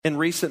in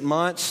recent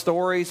months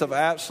stories of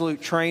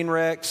absolute train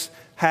wrecks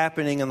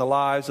happening in the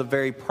lives of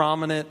very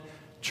prominent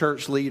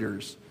church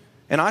leaders.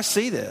 And I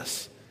see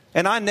this.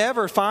 And I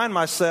never find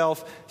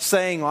myself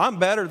saying, well, I'm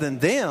better than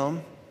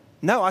them.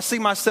 No, I see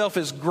myself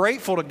as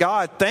grateful to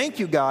God. Thank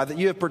you, God, that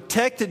you have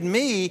protected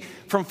me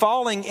from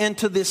falling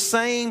into this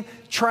same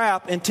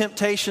trap and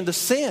temptation to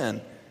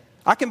sin.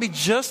 I can be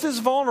just as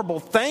vulnerable.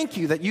 Thank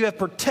you that you have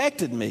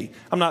protected me.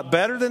 I'm not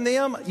better than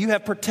them. You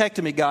have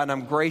protected me, God, and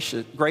I'm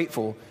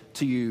grateful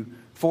to you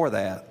for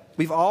that.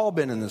 We've all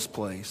been in this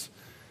place.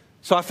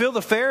 So I feel the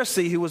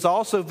Pharisee, who was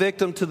also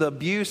victim to the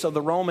abuse of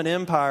the Roman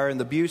Empire and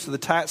the abuse of the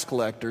tax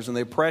collectors and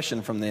the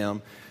oppression from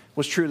them,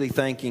 was truly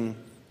thanking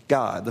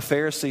God. The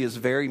Pharisee is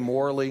very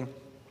morally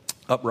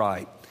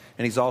upright,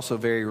 and he's also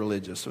very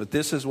religious. But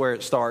this is where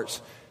it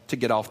starts to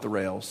get off the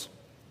rails.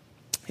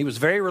 He was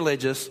very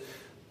religious,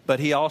 but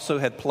he also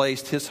had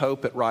placed his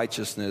hope at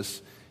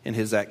righteousness in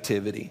his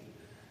activity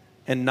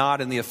and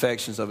not in the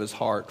affections of his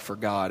heart for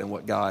God and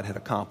what God had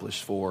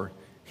accomplished for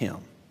him.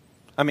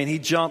 I mean, he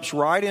jumps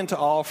right into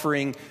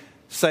offering,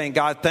 saying,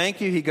 God, thank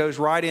you. He goes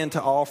right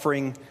into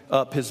offering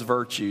up his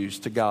virtues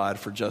to God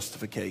for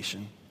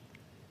justification.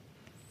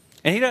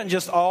 And he doesn't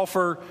just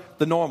offer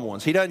the normal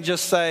ones. He doesn't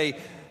just say,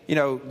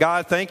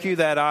 God, thank you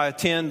that I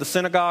attend the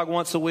synagogue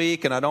once a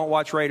week and I don't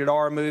watch rated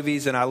R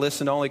movies and I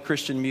listen to only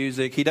Christian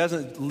music. He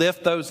doesn't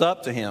lift those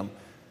up to him.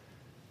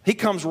 He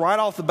comes right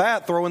off the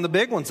bat throwing the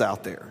big ones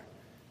out there.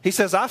 He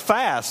says, I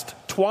fast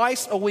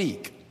twice a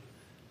week.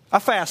 I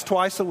fast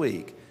twice a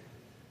week.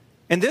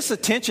 And this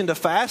attention to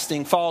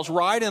fasting falls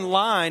right in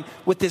line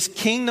with this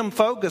kingdom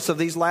focus of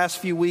these last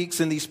few weeks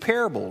in these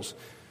parables.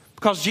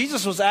 Because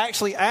Jesus was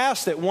actually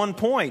asked at one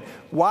point,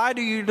 why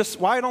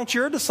don't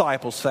your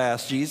disciples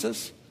fast,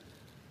 Jesus?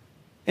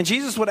 And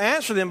Jesus would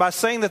answer them by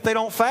saying that they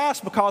don't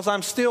fast because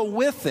I'm still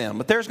with them.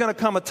 But there's going to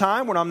come a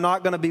time when I'm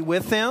not going to be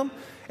with them,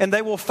 and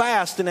they will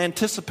fast in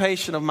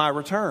anticipation of my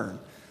return.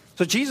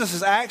 So Jesus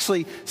is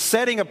actually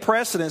setting a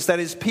precedence that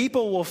his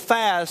people will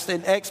fast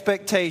in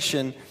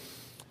expectation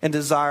and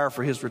desire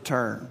for his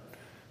return.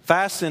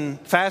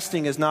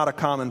 Fasting is not a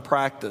common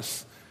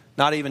practice,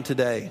 not even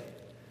today.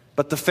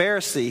 But the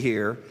Pharisee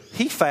here,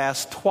 he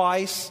fasts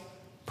twice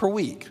per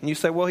week. And you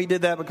say, well, he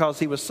did that because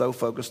he was so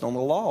focused on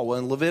the law. Well,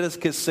 in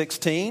Leviticus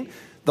 16,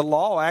 the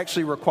law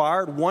actually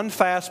required one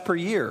fast per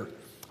year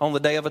on the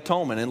Day of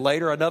Atonement. And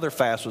later another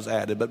fast was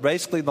added. But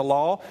basically the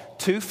law,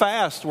 2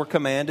 fasts were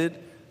commanded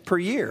per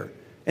year.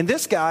 And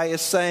this guy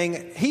is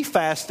saying he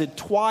fasted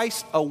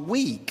twice a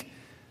week,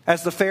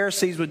 as the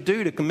Pharisees would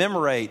do to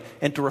commemorate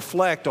and to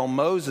reflect on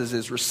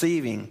Moses'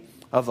 receiving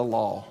of the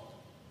law.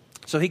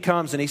 So he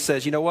comes and he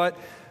says, you know what?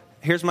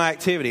 Here's my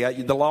activity.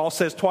 The law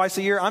says twice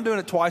a year. I'm doing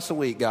it twice a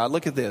week, God.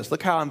 Look at this.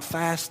 Look how I'm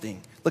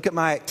fasting. Look at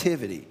my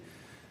activity.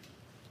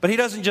 But he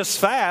doesn't just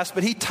fast,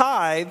 but he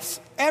tithes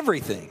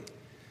everything.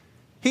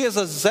 He is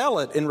a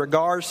zealot in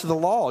regards to the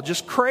law,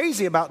 just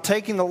crazy about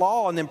taking the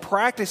law and then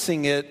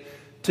practicing it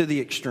to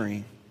the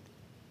extreme.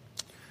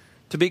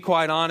 To be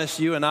quite honest,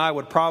 you and I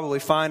would probably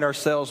find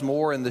ourselves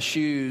more in the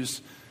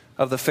shoes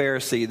of the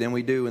Pharisee than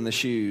we do in the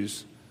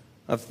shoes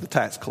of the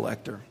tax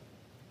collector.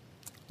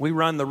 We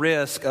run the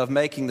risk of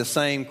making the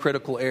same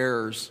critical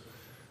error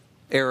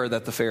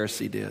that the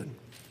Pharisee did.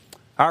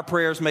 Our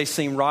prayers may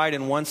seem right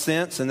in one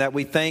sense, in that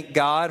we thank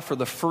God for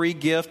the free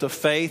gift of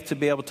faith to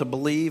be able to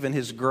believe in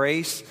his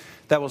grace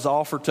that was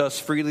offered to us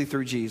freely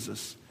through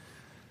Jesus.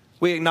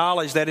 We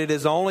acknowledge that it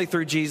is only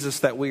through Jesus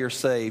that we are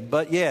saved,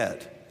 but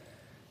yet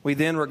we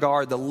then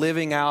regard the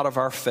living out of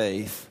our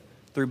faith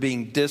through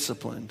being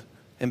disciplined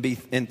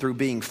and through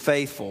being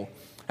faithful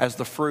as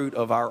the fruit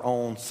of our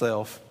own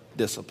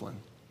self-discipline.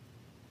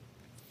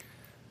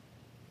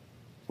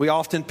 We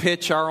often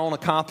pitch our own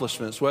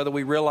accomplishments, whether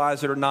we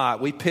realize it or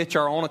not. We pitch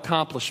our own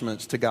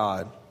accomplishments to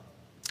God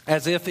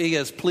as if he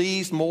is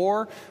pleased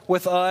more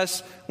with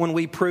us when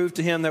we prove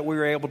to him that we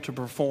were able to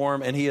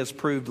perform, and he has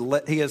pleased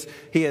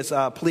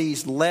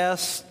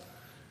less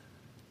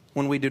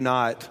when we do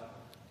not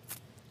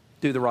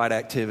do the right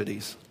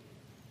activities.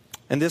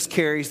 And this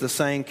carries the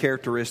same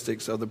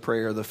characteristics of the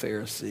prayer of the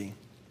Pharisee.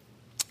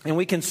 And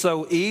we can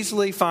so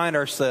easily find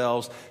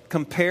ourselves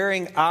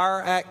comparing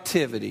our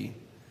activity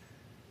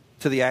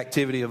to the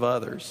activity of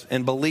others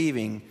and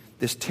believing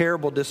this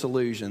terrible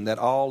disillusion that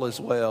all is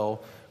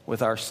well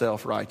with our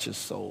self-righteous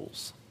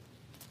souls.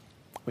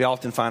 We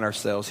often find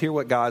ourselves, hear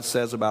what God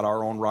says about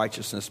our own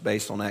righteousness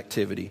based on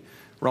activity.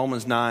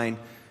 Romans 9,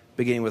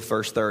 beginning with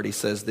verse 30,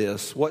 says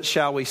this, "What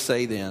shall we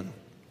say then?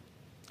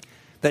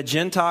 That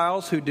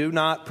Gentiles who do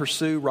not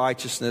pursue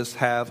righteousness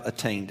have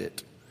attained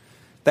it.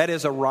 That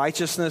is a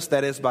righteousness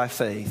that is by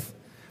faith.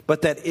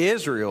 But that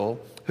Israel,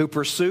 who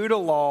pursued a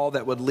law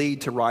that would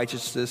lead to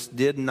righteousness,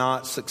 did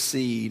not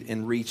succeed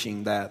in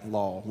reaching that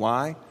law."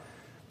 Why?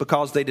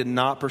 Because they did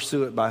not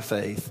pursue it by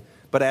faith,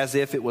 but as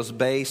if it was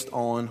based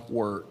on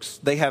works.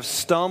 They have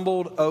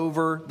stumbled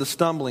over the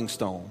stumbling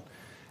stone.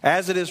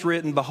 As it is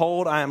written,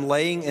 "Behold, I am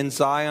laying in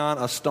Zion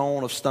a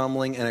stone of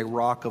stumbling and a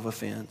rock of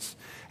offense.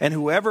 And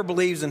whoever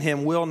believes in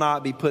him will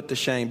not be put to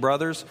shame."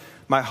 Brothers,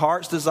 My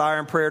heart's desire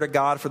and prayer to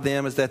God for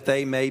them is that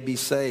they may be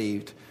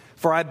saved.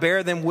 For I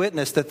bear them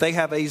witness that they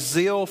have a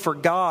zeal for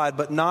God,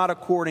 but not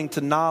according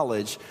to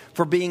knowledge.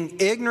 For being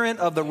ignorant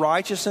of the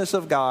righteousness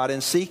of God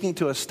and seeking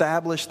to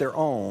establish their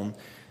own,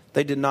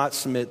 they did not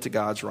submit to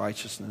God's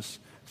righteousness.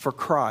 For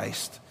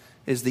Christ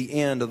is the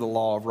end of the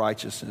law of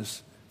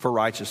righteousness, for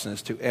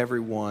righteousness to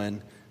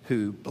everyone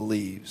who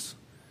believes.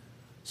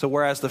 So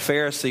whereas the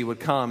Pharisee would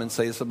come and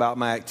say, it's about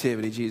my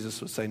activity, Jesus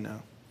would say,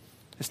 no,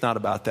 it's not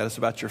about that. It's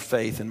about your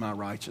faith in my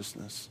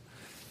righteousness.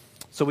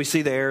 So we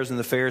see the errors in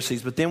the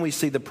Pharisees, but then we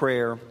see the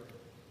prayer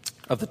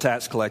of the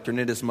tax collector, and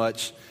it is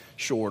much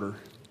shorter.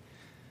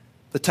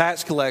 The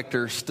tax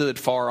collector stood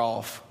far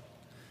off,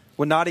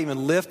 would not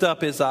even lift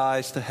up his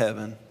eyes to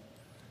heaven,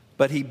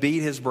 but he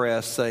beat his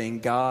breast,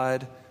 saying,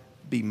 God,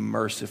 be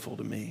merciful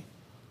to me,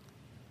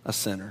 a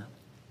sinner.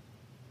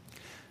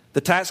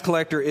 The tax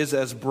collector is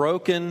as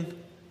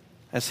broken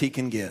as he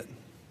can get.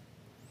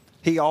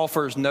 He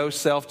offers no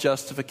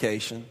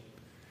self-justification.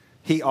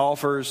 He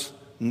offers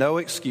no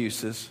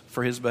excuses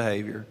for his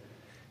behavior.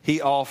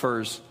 He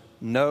offers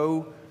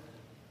no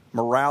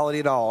morality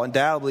at all.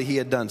 Undoubtedly, he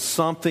had done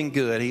something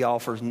good. He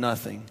offers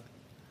nothing.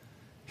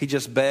 He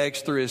just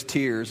begs through his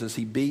tears as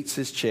he beats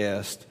his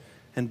chest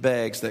and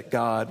begs that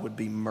God would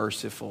be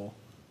merciful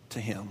to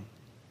him.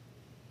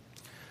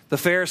 The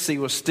Pharisee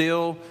was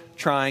still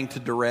trying to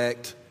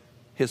direct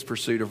his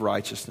pursuit of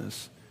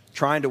righteousness,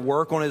 trying to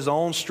work on his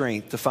own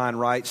strength to find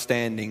right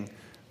standing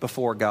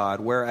before God,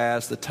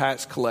 whereas the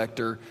tax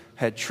collector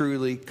had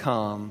truly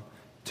come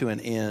to an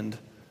end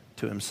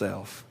to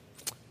himself.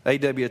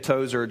 A.W.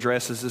 Tozer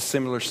addresses this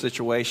similar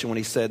situation when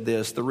he said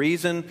this: the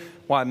reason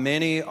why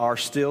many are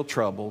still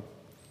troubled,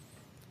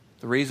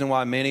 the reason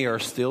why many are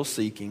still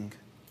seeking,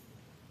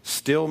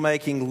 still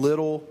making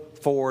little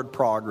forward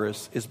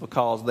progress, is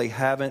because they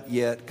haven't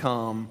yet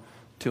come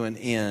to an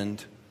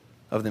end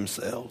of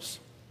themselves.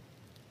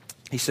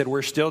 He said,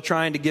 we're still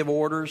trying to give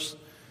orders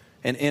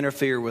and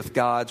interfere with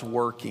God's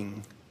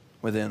working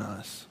within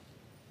us.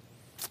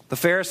 The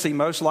Pharisee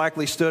most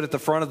likely stood at the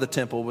front of the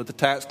temple, but the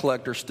tax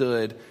collector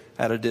stood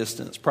at a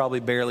distance,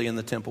 probably barely in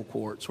the temple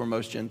courts where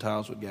most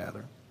Gentiles would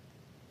gather.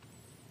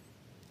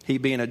 He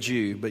being a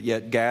Jew, but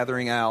yet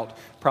gathering out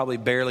probably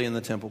barely in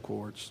the temple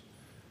courts.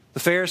 The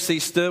Pharisee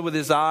stood with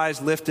his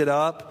eyes lifted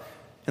up,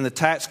 and the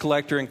tax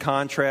collector, in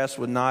contrast,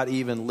 would not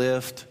even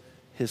lift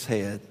his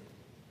head.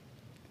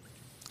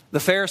 The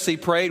Pharisee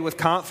prayed with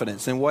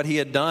confidence in what he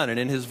had done and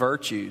in his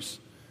virtues.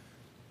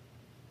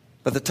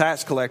 But the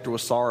tax collector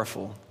was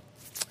sorrowful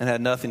and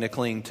had nothing to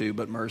cling to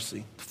but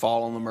mercy, to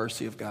fall on the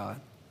mercy of God.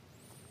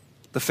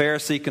 The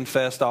Pharisee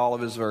confessed all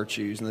of his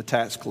virtues, and the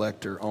tax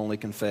collector only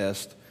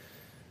confessed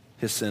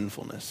his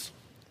sinfulness.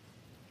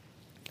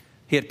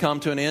 He had come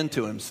to an end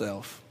to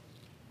himself.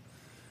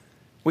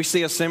 We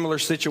see a similar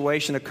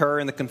situation occur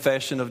in the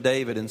confession of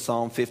David in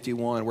Psalm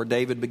 51, where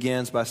David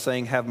begins by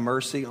saying, have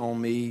mercy on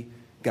me,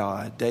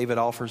 God. David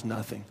offers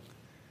nothing.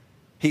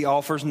 He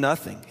offers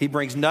nothing. He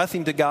brings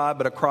nothing to God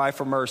but a cry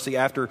for mercy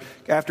after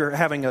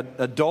having an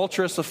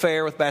adulterous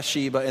affair with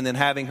Bathsheba and then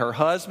having her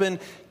husband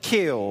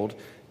killed.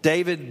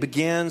 David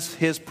begins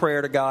his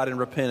prayer to God in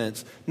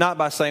repentance, not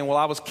by saying, well,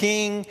 I was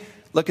king.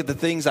 Look at the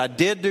things I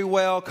did do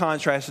well,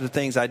 contrasted to the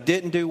things I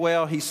didn't do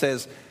well. He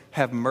says,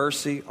 have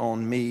mercy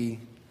on me,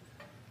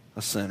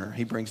 a sinner.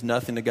 He brings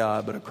nothing to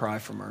God but a cry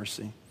for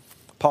mercy.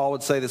 Paul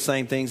would say the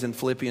same things in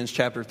Philippians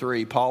chapter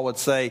 3. Paul would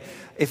say,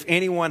 if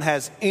anyone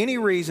has any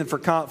reason for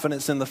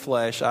confidence in the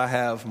flesh, I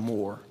have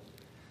more.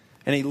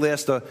 And he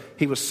lists,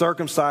 he was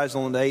circumcised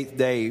on the 8th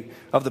day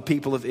of the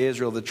people of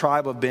Israel, the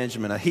tribe of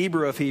Benjamin, a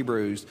Hebrew of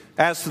Hebrews.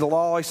 As to the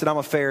law, he said, I'm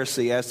a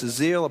Pharisee. As to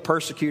zeal, a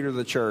persecutor of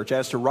the church.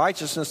 As to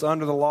righteousness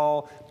under the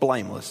law,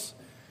 blameless.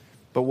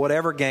 But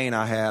whatever gain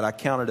I had, I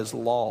counted as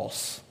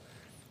loss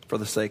for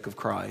the sake of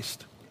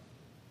Christ.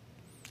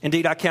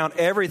 Indeed, I count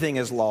everything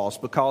as loss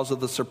because of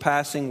the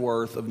surpassing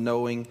worth of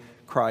knowing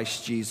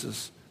Christ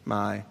Jesus,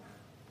 my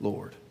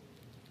Lord.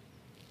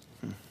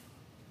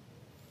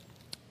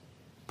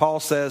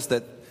 Paul says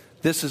that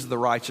this is the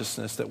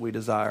righteousness that we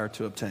desire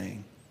to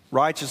obtain.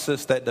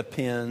 Righteousness that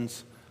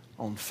depends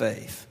on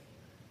faith,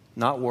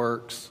 not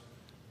works,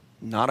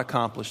 not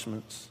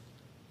accomplishments,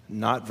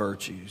 not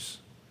virtues,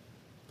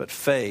 but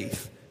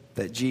faith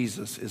that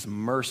Jesus is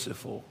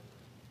merciful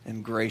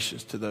and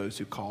gracious to those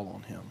who call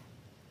on him.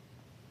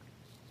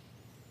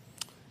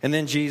 And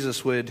then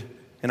Jesus would,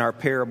 in our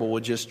parable,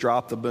 would just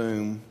drop the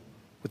boom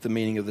with the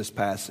meaning of this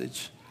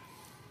passage.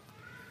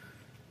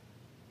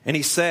 And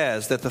he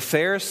says that the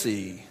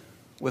Pharisee,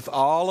 with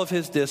all of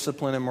his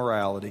discipline and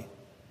morality,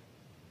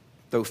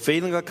 though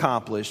feeling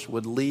accomplished,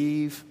 would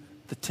leave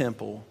the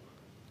temple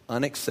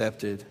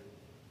unaccepted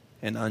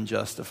and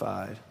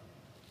unjustified,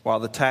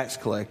 while the tax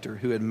collector,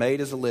 who had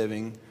made his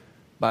living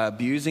by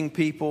abusing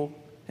people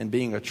and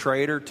being a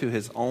traitor to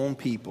his own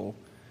people,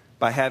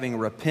 by having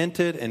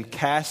repented and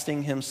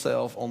casting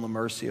himself on the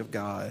mercy of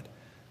God,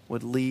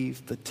 would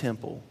leave the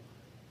temple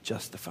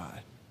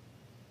justified.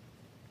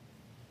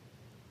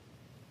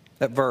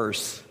 That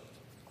verse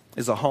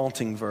is a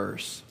haunting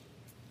verse.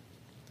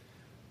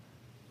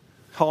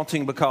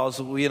 Haunting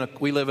because we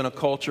live in a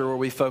culture where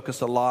we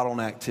focus a lot on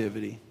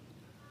activity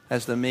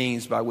as the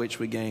means by which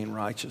we gain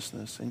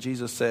righteousness. And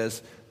Jesus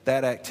says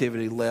that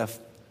activity left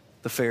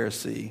the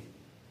Pharisee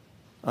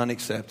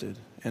unaccepted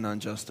and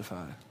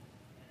unjustified.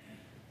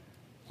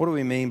 What do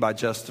we mean by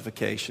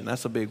justification?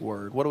 That's a big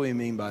word. What do we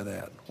mean by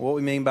that? What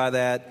we mean by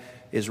that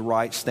is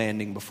right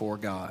standing before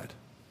God.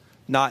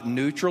 Not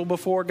neutral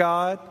before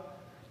God,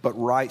 but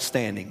right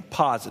standing,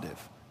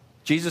 positive.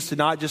 Jesus did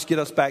not just get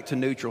us back to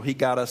neutral. He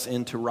got us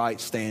into right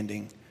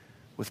standing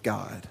with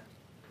God.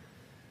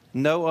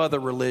 No other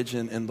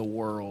religion in the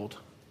world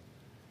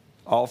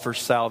offers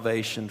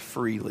salvation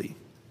freely.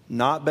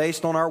 Not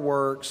based on our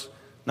works,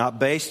 not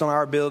based on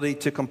our ability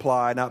to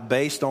comply, not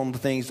based on the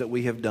things that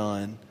we have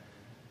done,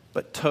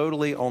 but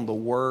totally on the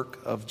work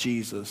of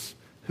Jesus,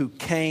 who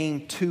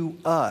came to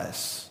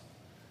us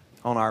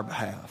on our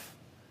behalf.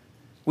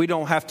 We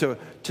don't have to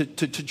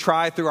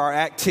try through our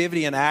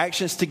activity and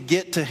actions to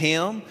get to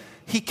him.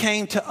 He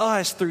came to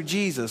us through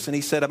Jesus. And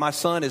he said, my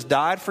son has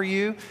died for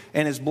you,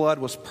 and his blood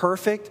was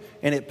perfect,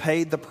 and it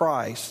paid the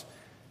price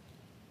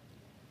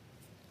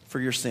for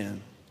your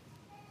sin.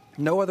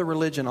 No other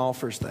religion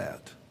offers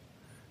that.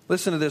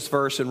 Listen to this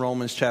verse in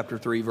Romans chapter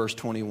 3, verse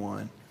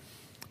 21.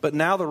 But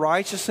now the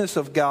righteousness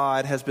of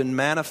God has been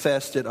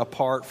manifested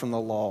apart from the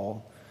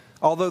law,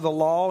 although the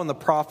law and the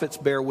prophets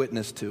bear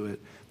witness to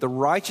it. The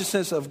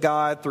righteousness of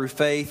God through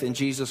faith in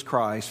Jesus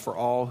Christ for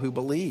all who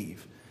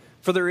believe.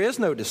 For there is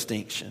no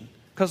distinction.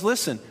 Because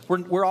listen,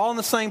 we're all in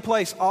the same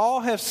place.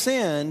 All have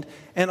sinned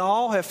and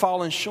all have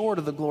fallen short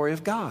of the glory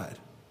of God.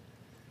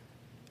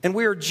 And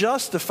we are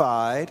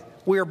justified,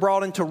 we are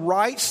brought into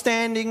right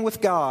standing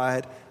with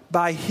God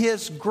by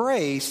his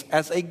grace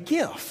as a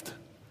gift.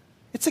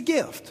 It's a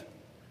gift.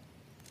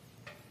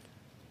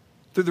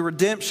 Through the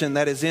redemption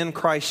that is in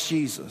Christ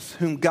Jesus,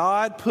 whom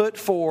God put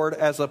forward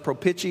as a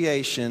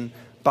propitiation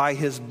by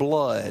his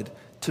blood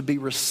to be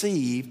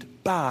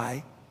received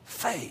by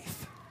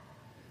faith.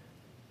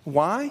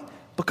 Why?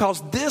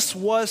 Because this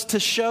was to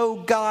show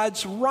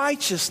God's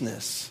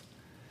righteousness.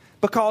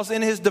 Because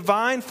in his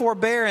divine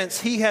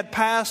forbearance, he had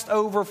passed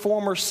over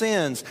former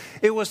sins.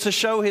 It was to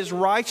show his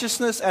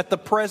righteousness at the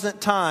present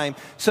time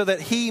so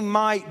that he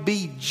might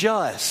be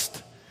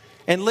just.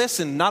 And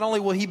listen, not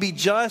only will he be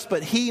just,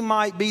 but he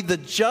might be the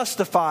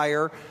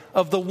justifier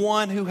of the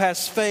one who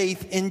has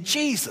faith in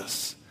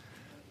Jesus.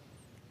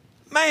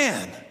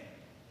 Man,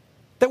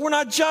 that we're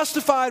not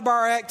justified by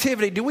our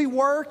activity. Do we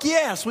work?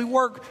 Yes, we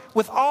work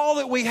with all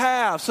that we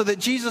have so that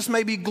Jesus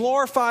may be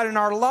glorified in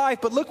our life.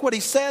 But look what he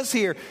says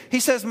here. He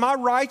says, my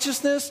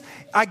righteousness,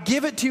 I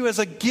give it to you as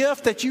a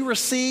gift that you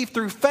receive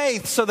through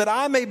faith so that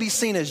I may be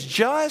seen as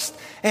just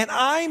and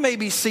I may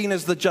be seen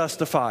as the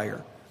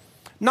justifier.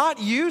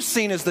 Not you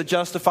seen as the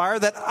justifier,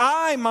 that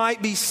I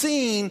might be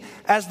seen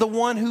as the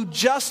one who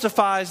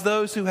justifies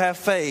those who have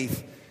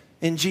faith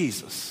in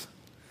Jesus.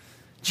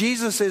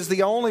 Jesus is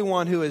the only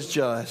one who is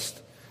just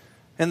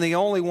and the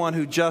only one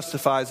who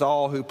justifies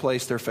all who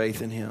place their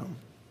faith in him.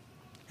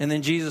 And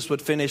then Jesus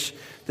would finish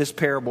this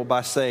parable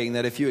by saying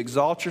that if you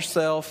exalt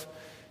yourself,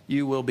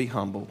 you will be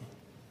humbled.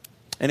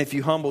 And if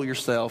you humble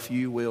yourself,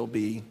 you will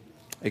be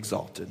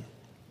exalted.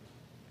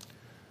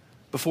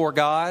 Before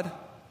God,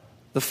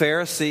 the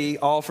Pharisee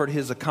offered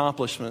his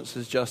accomplishments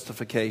as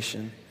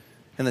justification,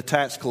 and the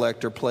tax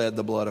collector pled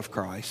the blood of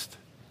Christ.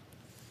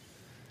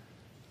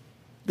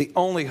 The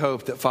only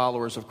hope that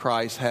followers of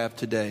Christ have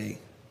today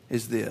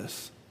is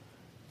this: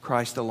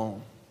 Christ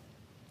alone.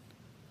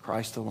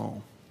 Christ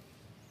alone.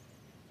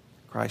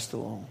 Christ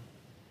alone.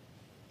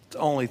 It's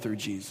only through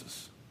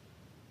Jesus.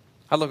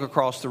 I look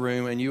across the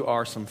room and you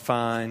are some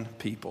fine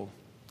people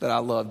that I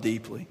love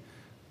deeply,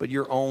 but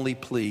your only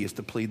plea is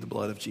to plead the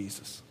blood of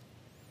Jesus.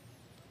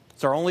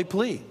 It's our only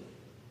plea.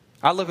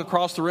 I look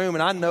across the room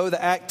and I know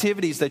the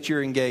activities that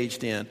you're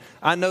engaged in.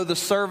 I know the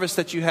service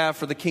that you have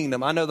for the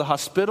kingdom. I know the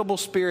hospitable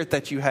spirit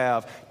that you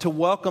have to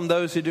welcome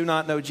those who do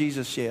not know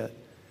Jesus yet.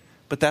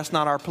 But that's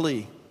not our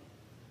plea.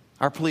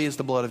 Our plea is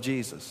the blood of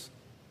Jesus.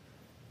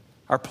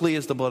 Our plea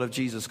is the blood of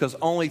Jesus, because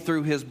only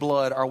through his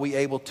blood are we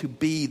able to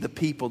be the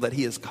people that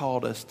he has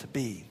called us to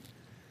be.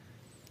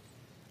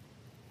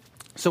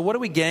 So what do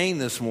we gain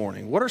this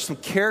morning? What are some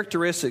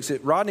characteristics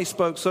that Rodney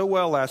spoke so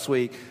well last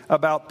week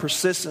about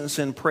persistence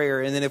in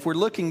prayer? And then if we're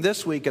looking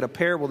this week at a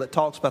parable that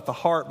talks about the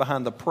heart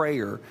behind the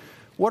prayer,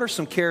 what are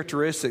some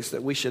characteristics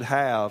that we should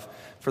have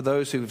for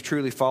those who have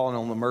truly fallen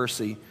on the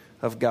mercy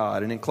of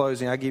God? And in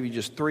closing, I give you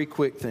just three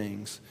quick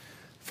things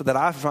that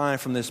I find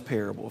from this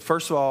parable.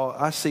 First of all,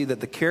 I see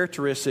that the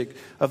characteristic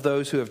of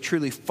those who have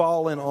truly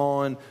fallen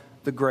on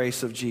the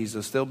grace of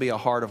Jesus, there'll be a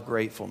heart of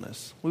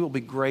gratefulness. We will be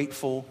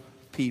grateful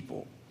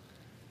people.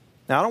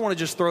 Now, I don't want to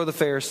just throw the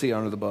Pharisee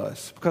under the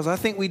bus, because I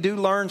think we do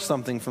learn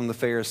something from the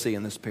Pharisee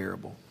in this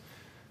parable.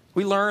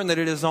 We learn that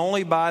it is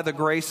only by the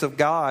grace of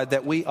God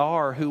that we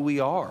are who we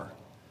are.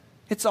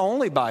 It's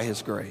only by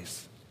his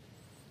grace.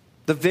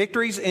 The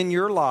victories in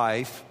your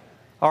life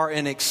are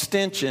an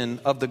extension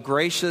of the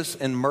gracious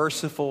and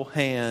merciful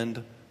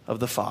hand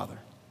of the Father.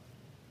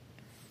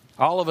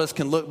 All of us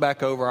can look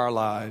back over our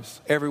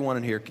lives. Everyone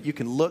in here, you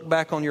can look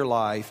back on your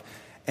life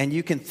and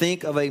you can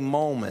think of a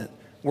moment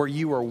where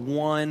you were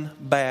one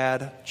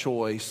bad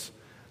choice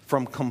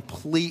from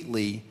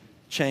completely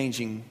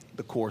changing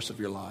the course of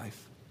your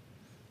life.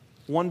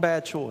 One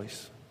bad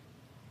choice.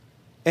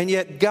 And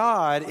yet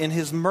God, in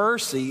His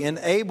mercy,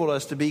 enabled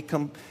us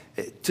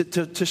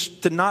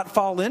to not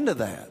fall into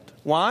that.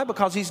 Why?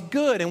 Because He's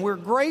good and we're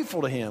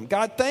grateful to Him.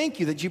 God, thank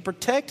you that you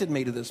protected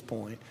me to this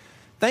point.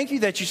 Thank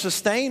you that you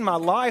sustained my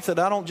life, that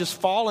I don't just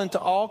fall into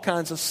all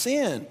kinds of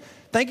sin.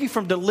 Thank you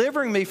for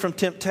delivering me from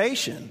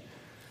temptation.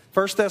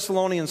 1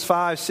 Thessalonians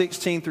 5,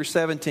 16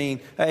 through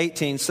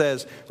 18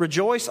 says,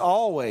 "Rejoice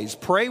always,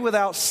 pray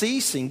without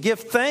ceasing, give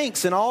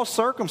thanks in all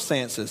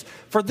circumstances,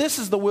 for this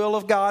is the will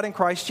of God in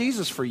Christ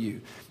Jesus for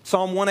you."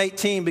 Psalm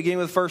 118, beginning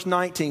with verse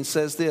 19,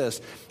 says this,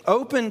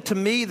 "Open to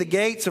me the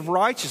gates of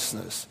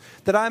righteousness,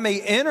 that I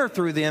may enter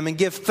through them and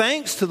give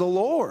thanks to the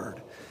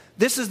Lord.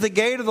 This is the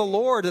gate of the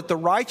Lord, that the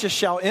righteous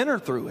shall enter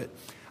through it.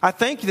 I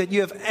thank you that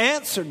you have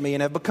answered me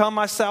and have become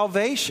my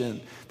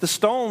salvation. The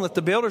stone that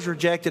the builders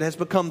rejected has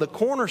become the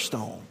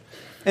cornerstone.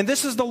 And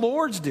this is the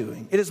Lord's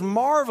doing. It is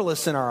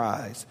marvelous in our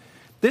eyes.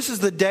 This is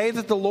the day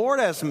that the Lord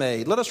has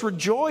made. Let us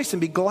rejoice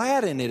and be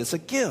glad in it. It's a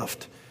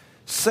gift.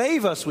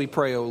 Save us, we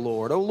pray, O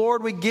Lord. O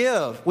Lord,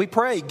 we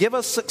pray, give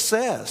us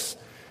success.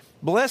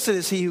 Blessed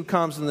is he who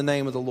comes in the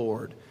name of the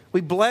Lord.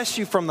 We bless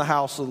you from the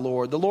house of the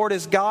Lord. The Lord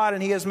is God,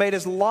 and He has made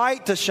His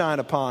light to shine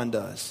upon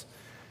us.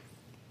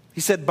 He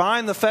said,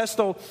 bind the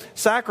festal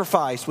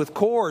sacrifice with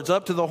cords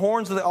up to the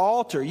horns of the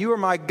altar. You are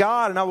my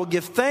God, and I will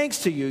give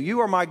thanks to you.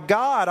 You are my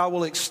God, I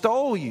will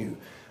extol you.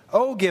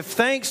 Oh, give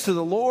thanks to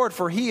the Lord,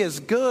 for He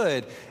is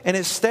good, and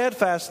His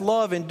steadfast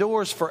love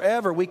endures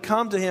forever. We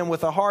come to Him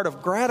with a heart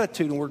of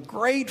gratitude, and we're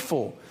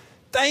grateful.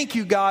 Thank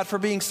you, God, for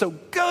being so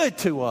good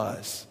to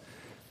us.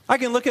 I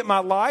can look at my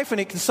life,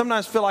 and it can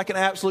sometimes feel like an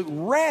absolute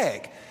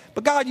wreck.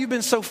 But God, you've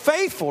been so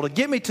faithful to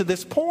get me to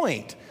this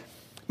point.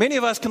 Many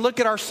of us can look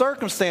at our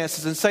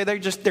circumstances and say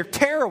they're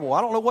terrible.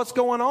 I don't know what's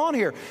going on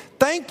here.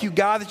 Thank you,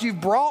 God, that you've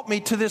brought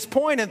me to this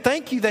point, and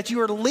thank you that you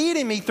are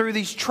leading me through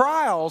these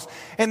trials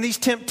and these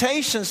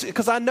temptations,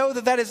 because I know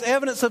that is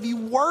evidence of you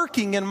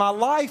working in my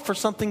life for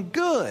something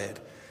good.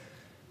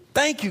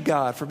 Thank you,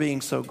 God, for being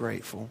so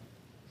grateful.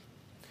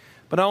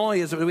 But not only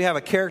is it we have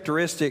a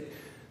characteristic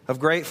of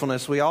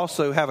gratefulness, we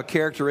also have a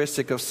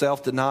characteristic of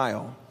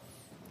self-denial.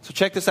 So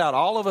check this out.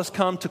 All of us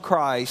come to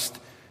Christ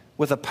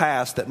with a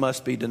past that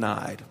must be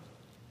denied.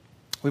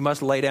 We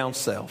must lay down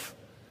self.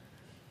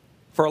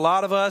 For a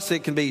lot of us,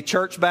 it can be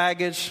church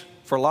baggage.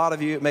 For a lot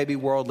of you, it may be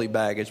worldly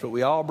baggage. But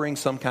we all bring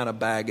some kind of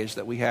baggage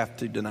that we have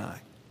to deny.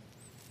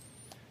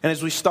 And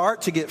as we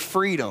start to get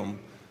freedom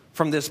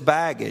from this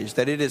baggage,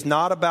 that it is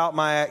not about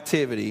my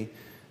activity,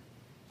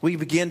 we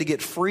begin to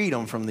get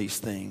freedom from these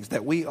things.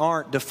 That we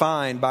aren't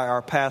defined by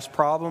our past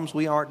problems.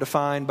 We aren't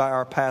defined by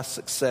our past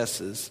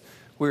successes.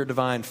 We are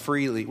defined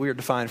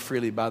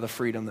freely by the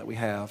freedom that we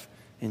have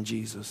in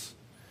Jesus.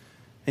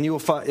 And you will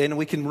find, and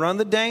we can run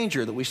the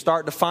danger that we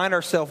start to find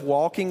ourselves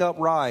walking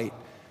upright,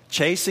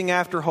 chasing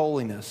after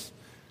holiness.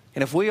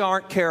 And if we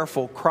aren't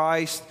careful,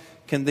 Christ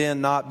can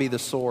then not be the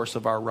source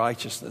of our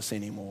righteousness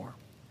anymore.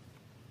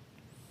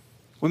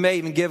 We may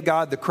even give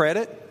God the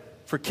credit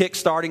for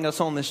kickstarting us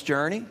on this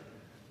journey,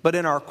 but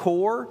in our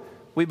core,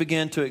 we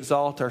begin to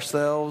exalt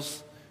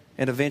ourselves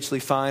and eventually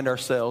find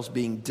ourselves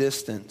being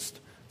distanced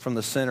from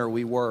the center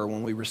we were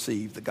when we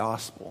received the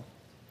gospel.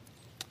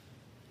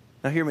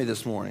 Now hear me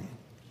this morning.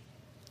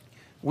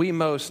 We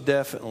most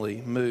definitely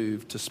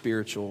move to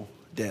spiritual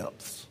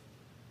depths.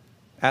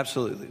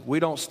 Absolutely. We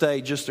don't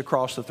stay just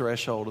across the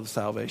threshold of the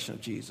salvation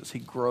of Jesus. He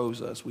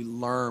grows us. We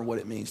learn what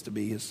it means to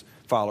be His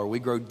follower. We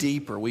grow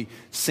deeper.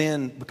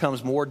 Sin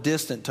becomes more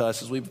distant to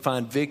us as we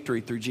find victory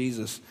through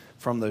Jesus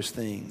from those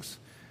things.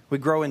 We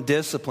grow in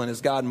discipline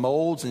as God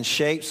molds and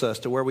shapes us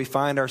to where we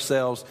find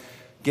ourselves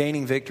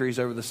gaining victories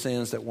over the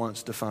sins that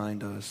once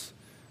defined us.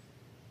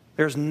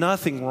 There's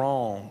nothing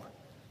wrong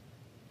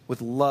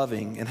with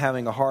loving and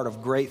having a heart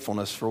of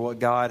gratefulness for what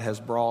God has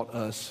brought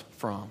us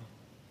from.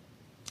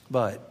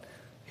 But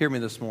hear me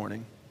this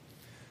morning.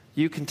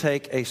 You can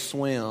take a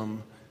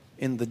swim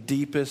in the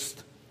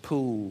deepest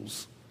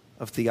pools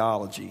of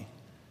theology,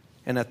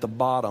 and at the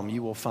bottom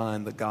you will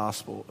find the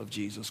gospel of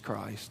Jesus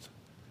Christ,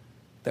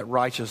 that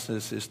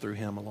righteousness is through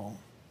Him alone.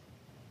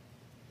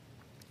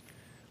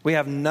 We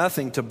have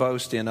nothing to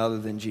boast in other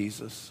than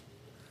Jesus.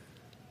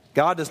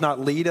 God does not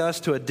lead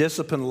us to a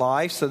disciplined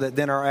life so that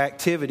then our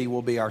activity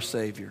will be our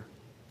Savior.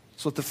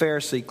 That's what the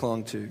Pharisee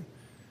clung to.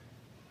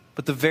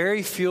 But the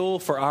very fuel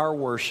for our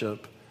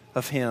worship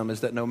of Him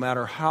is that no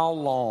matter how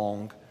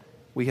long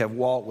we have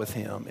walked with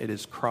Him, it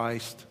is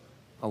Christ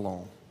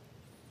alone.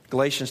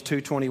 Galatians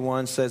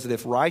 2:21 says that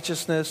if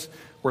righteousness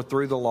were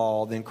through the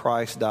law, then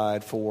Christ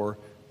died for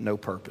no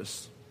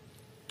purpose.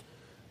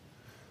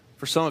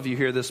 For some of you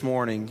here this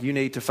morning, you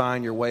need to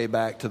find your way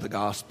back to the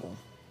gospel.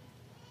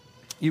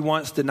 You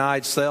once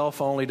denied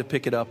self only to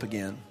pick it up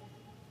again.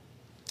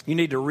 You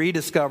need to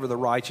rediscover the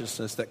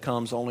righteousness that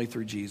comes only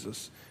through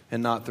Jesus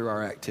and not through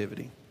our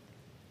activity.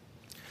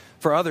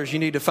 For others, you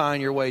need to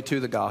find your way to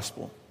the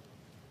gospel.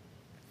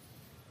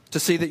 To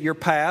see that your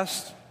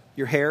past,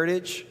 your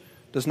heritage,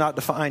 does not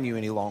define you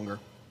any longer.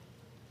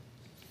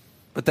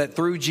 But that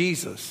through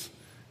Jesus,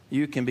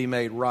 you can be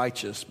made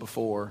righteous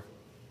before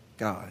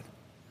God.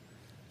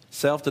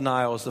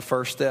 Self-denial is the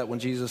first step. When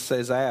Jesus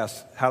says,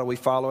 ask, how do we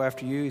follow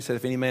after you? He said,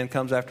 if any man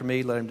comes after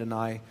me, let him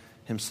deny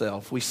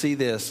himself. We see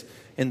this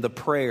in the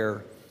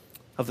prayer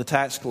of the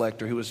tax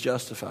collector who was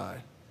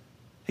justified.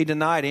 He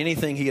denied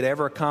anything he had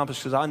ever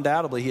accomplished because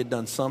undoubtedly he had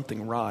done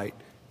something right.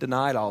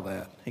 Denied all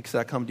that. He said,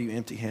 I come to you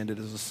empty-handed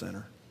as a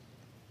sinner.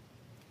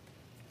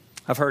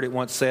 I've heard it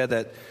once said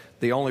that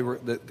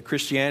that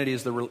Christianity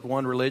is the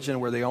one religion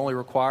where the only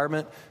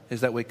requirement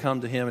is that we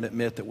come to him and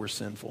admit that we're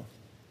sinful.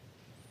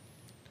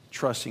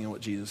 Trusting in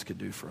what Jesus could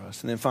do for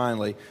us. And then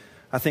finally,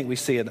 I think we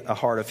see a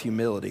heart of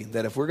humility.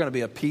 That if we're going to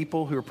be a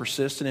people who are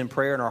persistent in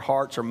prayer and our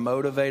hearts are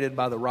motivated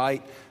by the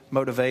right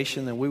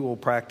motivation, then we will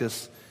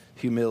practice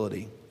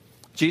humility.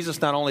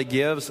 Jesus not only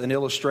gives an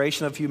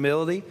illustration of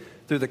humility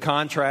through the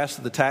contrast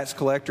of the tax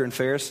collector and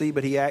Pharisee,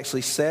 but he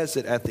actually says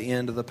it at the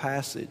end of the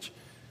passage.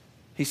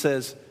 He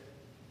says,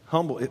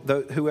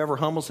 whoever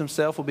humbles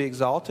himself will be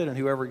exalted, and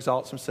whoever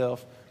exalts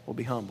himself will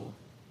be humbled.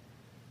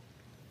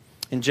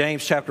 In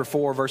James chapter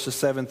 4, verses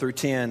 7 through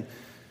 10,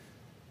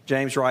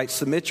 James writes,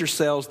 submit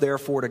yourselves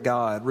therefore to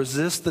God.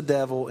 Resist the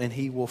devil, and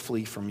he will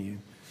flee from you.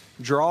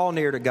 Draw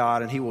near to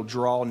God, and he will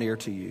draw near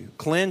to you.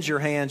 Cleanse your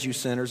hands, you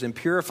sinners, and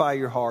purify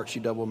your hearts,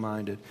 you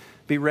double-minded.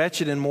 Be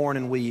wretched and mourn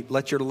and weep.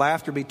 Let your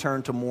laughter be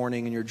turned to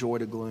mourning and your joy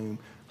to gloom.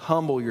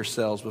 Humble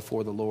yourselves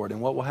before the Lord.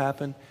 And what will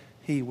happen?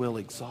 He will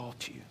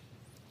exalt you.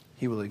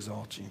 He will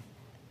exalt you.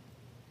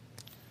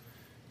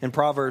 In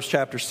Proverbs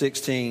chapter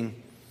 16,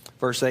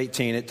 verse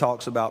 18, it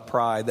talks about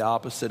pride, the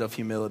opposite of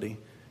humility.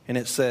 And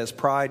it says,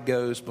 pride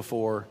goes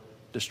before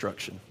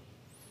destruction,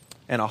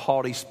 and a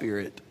haughty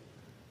spirit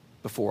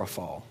before a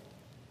fall.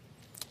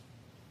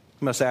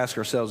 We must ask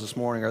ourselves this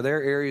morning, are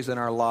there areas in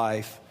our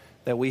life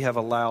that we have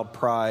allowed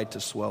pride to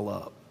swell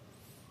up?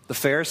 The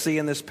Pharisee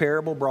in this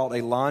parable brought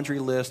a laundry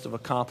list of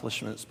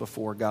accomplishments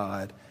before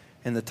God,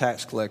 and the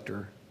tax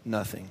collector,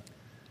 nothing.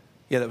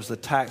 Yet it was the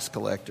tax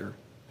collector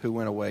who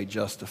went away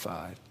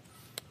justified.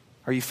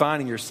 Are you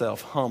finding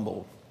yourself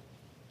humble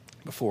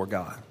before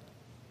God?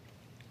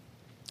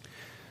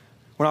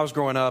 When I was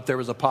growing up, there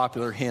was a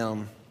popular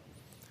hymn.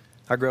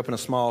 I grew up in a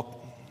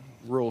small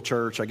rural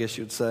church, I guess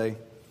you'd say.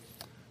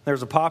 There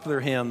was a popular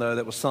hymn, though,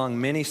 that was sung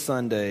many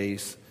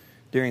Sundays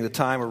during the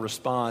time of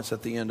response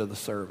at the end of the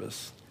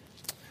service.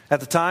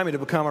 At the time, it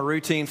had become a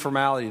routine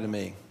formality to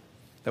me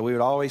that we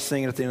would always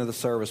sing it at the end of the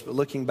service. But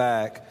looking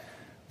back,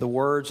 the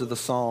words of the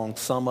song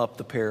sum up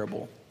the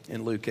parable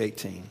in Luke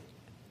 18.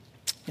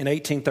 In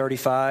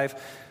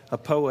 1835, a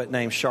poet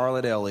named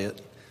Charlotte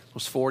Elliott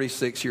was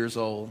 46 years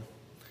old.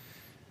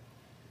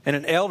 And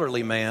an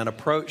elderly man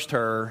approached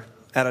her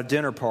at a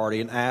dinner party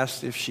and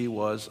asked if she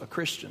was a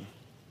Christian.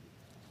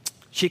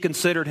 She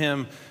considered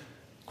him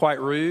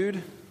quite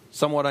rude,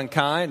 somewhat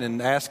unkind,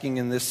 and asking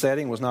in this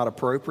setting was not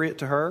appropriate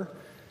to her.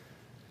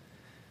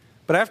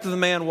 But after the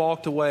man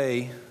walked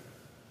away,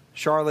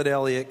 Charlotte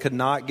Elliott could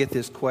not get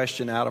this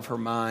question out of her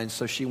mind,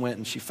 so she went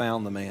and she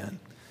found the man.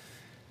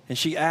 And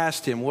she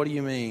asked him, what do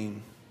you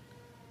mean?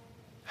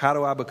 How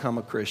do I become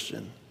a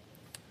Christian?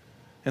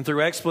 And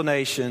through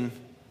explanation,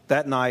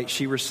 that night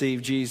she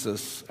received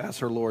Jesus as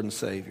her Lord and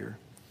Savior.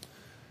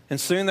 And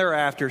soon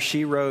thereafter,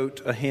 she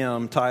wrote a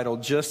hymn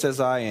titled, Just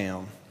As I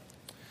Am.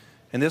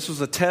 And this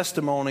was a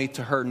testimony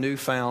to her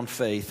newfound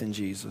faith in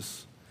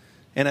Jesus,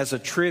 and as a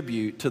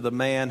tribute to the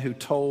man who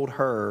told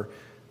her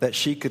that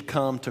she could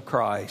come to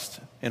Christ,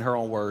 in her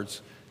own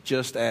words,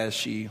 just as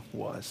she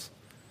was.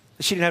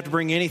 That she didn't have to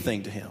bring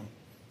anything to him,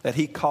 that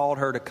he called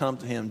her to come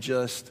to him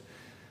just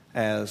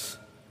as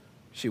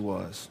she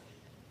was.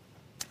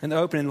 And the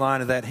opening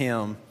line of that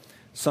hymn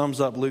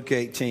sums up Luke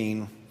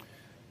 18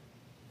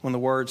 when the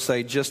words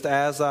say, just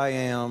as I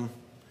am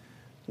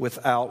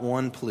without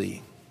one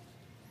plea,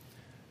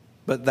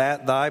 but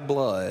that thy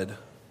blood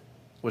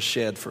was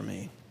shed for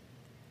me.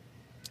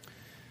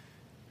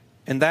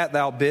 And that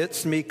thou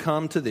bidst me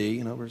come to thee,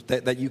 in other words,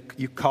 that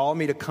you call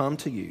me to come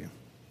to you.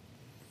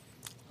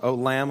 O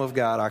Lamb of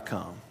God, I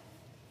come.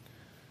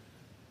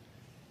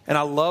 And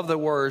I love the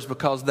words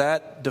because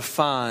that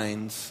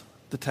defines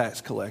the tax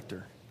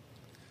collector.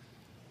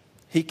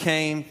 He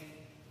came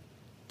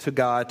to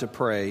God to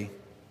pray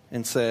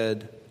and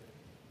said,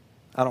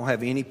 I don't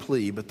have any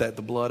plea but that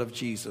the blood of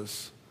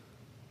Jesus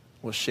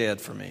was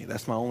shed for me.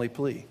 That's my only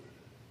plea.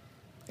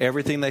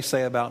 Everything they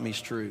say about me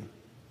is true.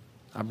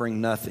 I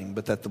bring nothing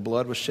but that the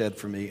blood was shed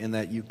for me and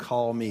that you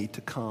call me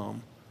to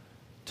come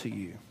to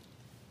you.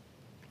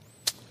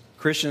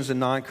 Christians and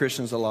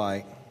non-Christians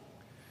alike,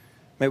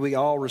 may we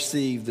all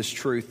receive this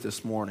truth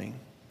this morning,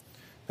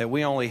 that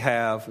we only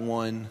have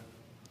one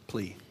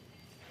plea.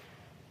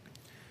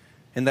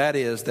 And that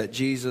is that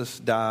Jesus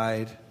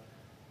died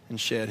and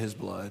shed his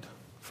blood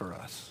for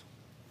us,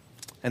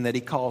 and that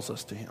he calls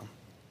us to him.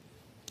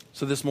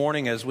 So this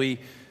morning, as we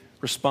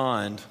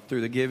respond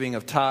through the giving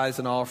of tithes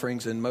and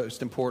offerings, and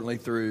most importantly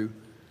through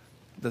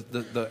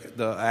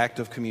the act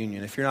of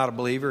communion. If you're not a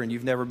believer and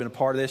you've never been a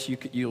part of this,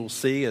 you'll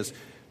see as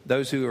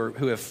those who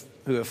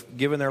have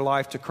given their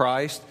life to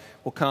Christ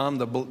will come.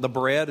 The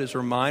bread is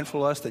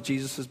mindful of us that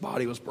Jesus'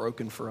 body was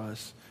broken for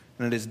us.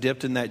 And it is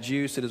dipped in that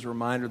juice. It is a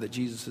reminder that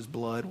Jesus'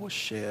 blood was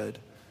shed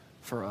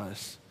for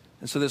us.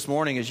 And so this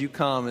morning, as you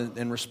come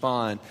and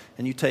respond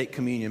and you take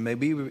communion, may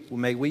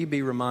we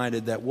be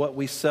reminded that what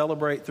we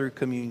celebrate through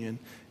communion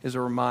is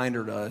a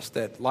reminder to us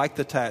that, like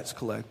the tax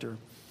collector,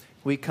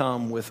 we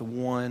come with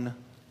one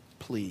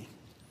plea.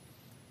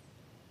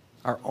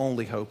 Our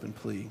only hope and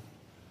plea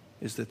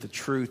is that the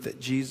truth that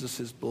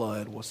Jesus'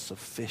 blood was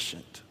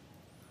sufficient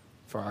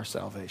for our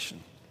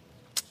salvation.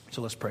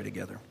 So let's pray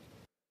together.